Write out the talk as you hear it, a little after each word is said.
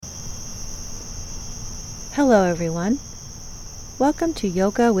Hello everyone. Welcome to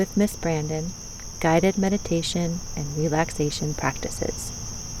Yoga with Miss Brandon, guided meditation and relaxation practices.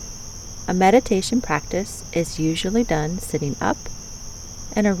 A meditation practice is usually done sitting up,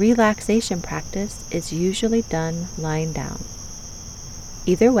 and a relaxation practice is usually done lying down.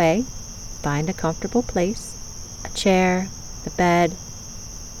 Either way, find a comfortable place, a chair, the bed,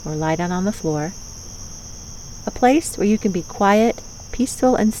 or lie down on the floor. A place where you can be quiet,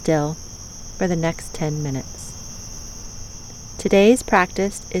 peaceful, and still for the next 10 minutes. Today's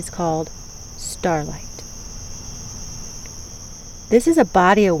practice is called Starlight. This is a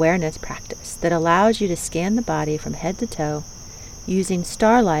body awareness practice that allows you to scan the body from head to toe using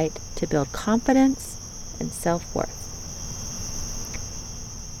Starlight to build confidence and self-worth.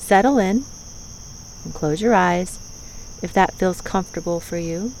 Settle in and close your eyes if that feels comfortable for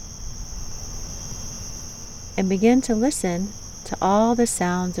you, and begin to listen to all the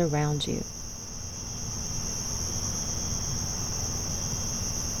sounds around you.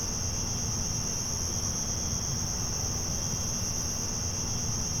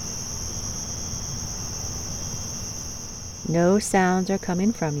 No sounds are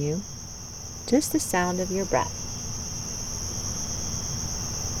coming from you, just the sound of your breath.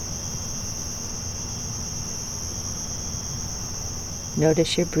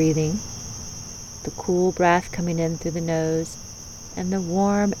 Notice your breathing, the cool breath coming in through the nose and the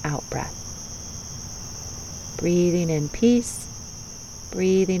warm out breath. Breathing in peace,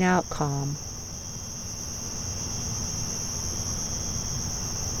 breathing out calm.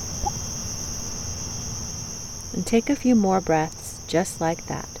 And take a few more breaths just like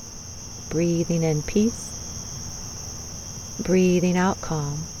that. Breathing in peace, breathing out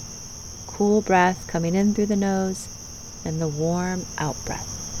calm. Cool breath coming in through the nose and the warm out breath.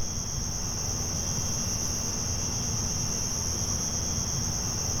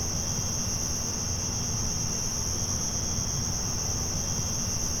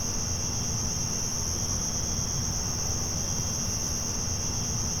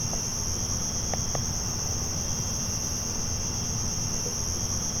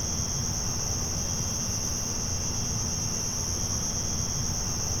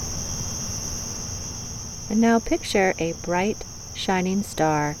 And now picture a bright, shining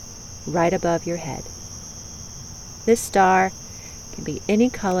star right above your head. This star can be any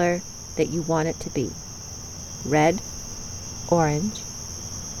color that you want it to be. Red, orange,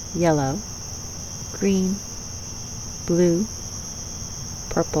 yellow, green, blue,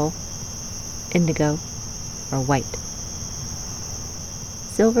 purple, indigo, or white.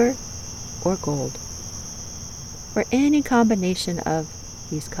 Silver or gold, or any combination of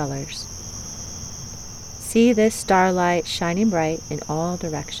these colors. See this starlight shining bright in all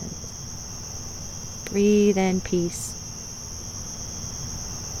directions. Breathe in peace.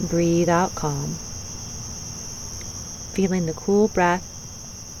 Breathe out calm. Feeling the cool breath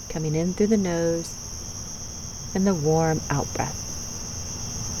coming in through the nose and the warm out breath.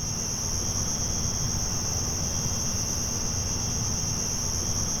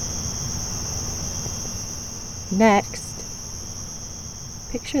 Next,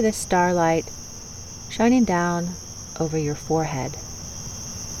 picture this starlight shining down over your forehead,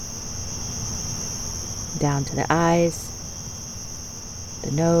 down to the eyes,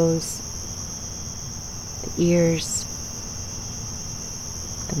 the nose, the ears,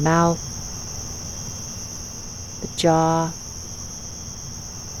 the mouth, the jaw,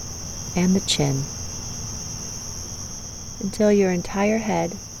 and the chin, until your entire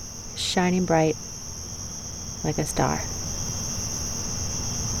head is shining bright like a star.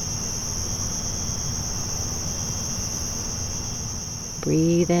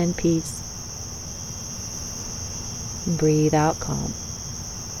 Breathe in peace. Breathe out calm.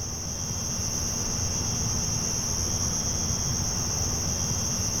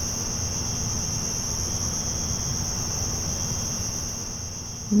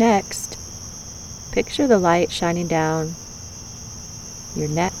 Next, picture the light shining down your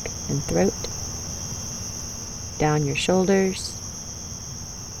neck and throat, down your shoulders,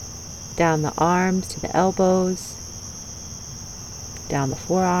 down the arms to the elbows, down the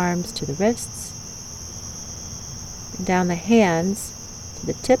forearms to the wrists, and down the hands to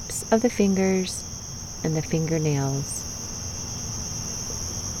the tips of the fingers and the fingernails.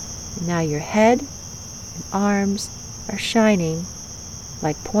 And now your head and arms are shining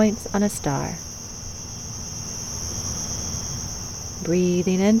like points on a star.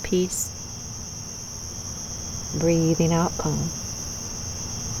 Breathing in peace, breathing out calm.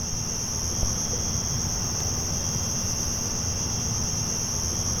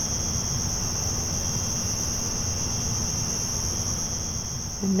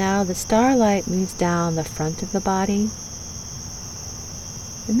 And now the starlight moves down the front of the body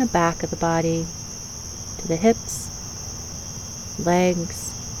and the back of the body to the hips,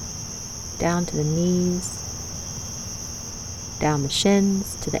 legs, down to the knees, down the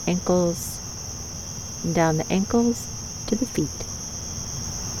shins to the ankles, and down the ankles to the feet.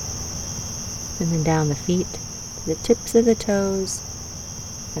 And then down the feet to the tips of the toes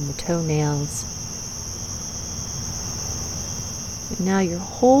and the toenails. And now your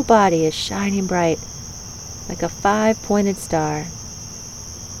whole body is shining bright like a 5-pointed star,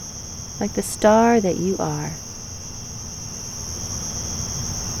 like the star that you are.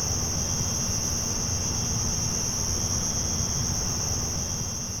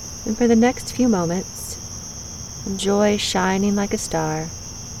 And for the next few moments, enjoy shining like a star,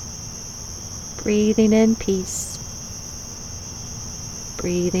 breathing in peace,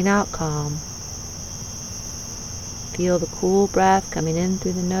 breathing out calm. Feel the cool breath coming in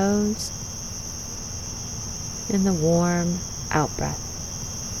through the nose and the warm out breath.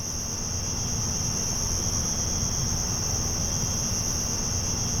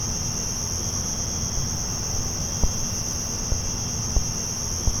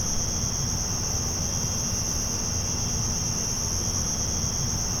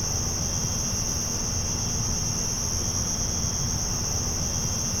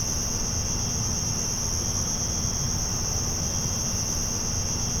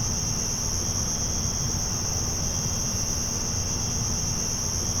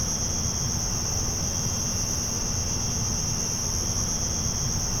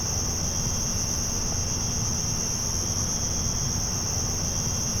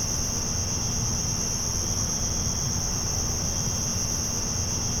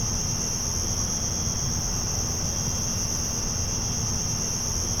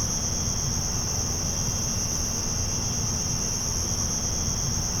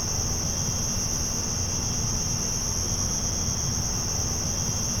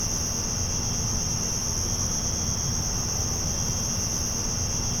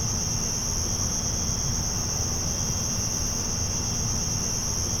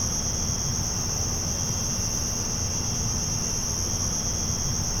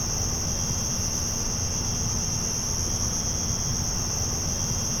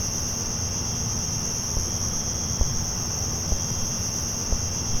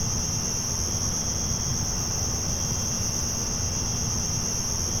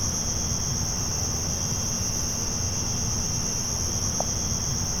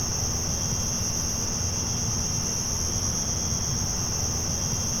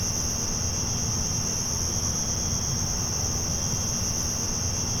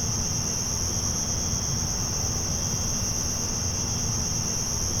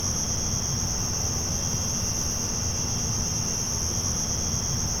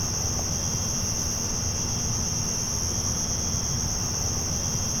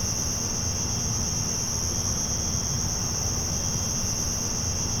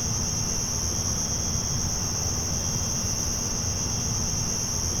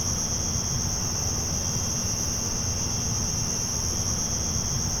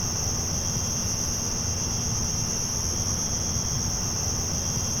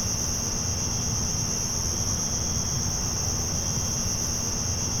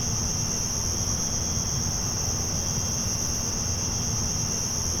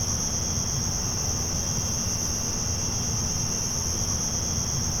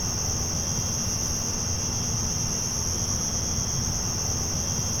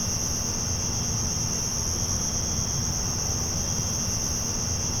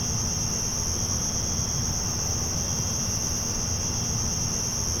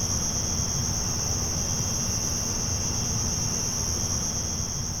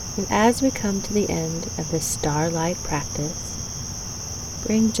 And as we come to the end of this Starlight Practice,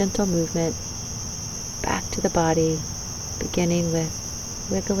 bring gentle movement back to the body, beginning with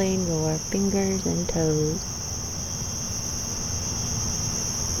wiggling your fingers and toes,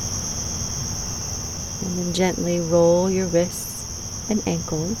 and then gently roll your wrists and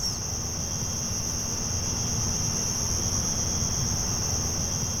ankles.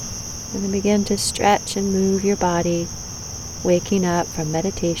 And then begin to stretch and move your body, waking up from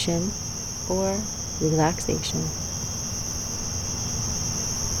meditation or relaxation.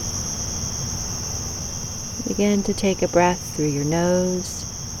 Begin to take a breath through your nose,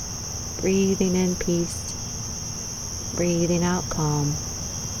 breathing in peace, breathing out calm.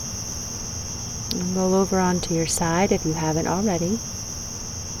 And roll over onto your side if you haven't already,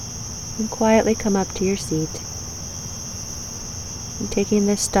 and quietly come up to your seat, and taking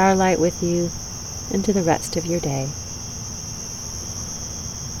this starlight with you into the rest of your day.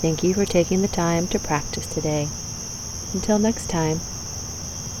 Thank you for taking the time to practice today. Until next time,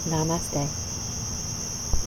 namaste.